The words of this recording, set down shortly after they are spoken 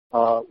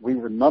We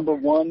were number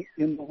one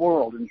in the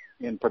world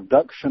in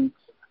production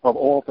of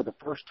oil for the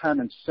first time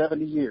in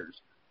 70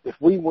 years. If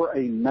we were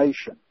a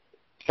nation,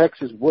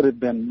 Texas would have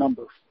been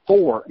number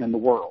 4 in the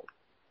world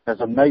as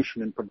a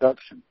nation in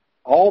production.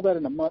 All that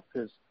in a month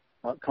has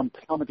come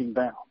plummeting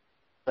down,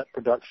 that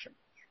production.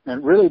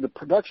 And really the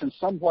production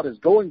somewhat is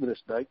going to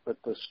this date, but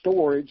the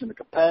storage and the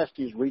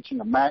capacity is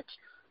reaching a max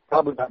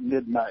probably about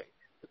mid-May.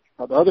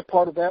 The other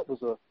part of that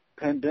was a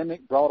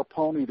pandemic brought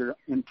upon either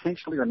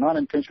intentionally or not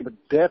intentionally,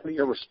 but definitely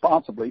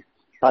irresponsibly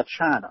by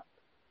China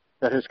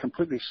that has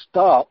completely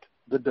stopped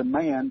the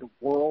demand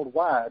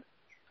worldwide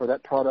for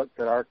that product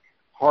that our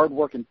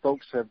hardworking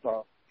folks have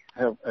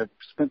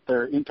spent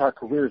their entire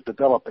careers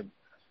developing.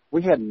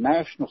 We had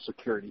national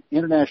security,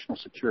 international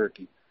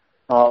security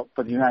for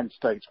the United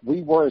States.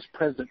 We were, as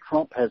President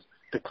Trump has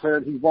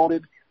declared he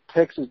wanted,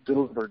 Texas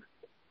delivered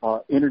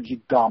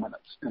energy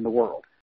dominance in the world.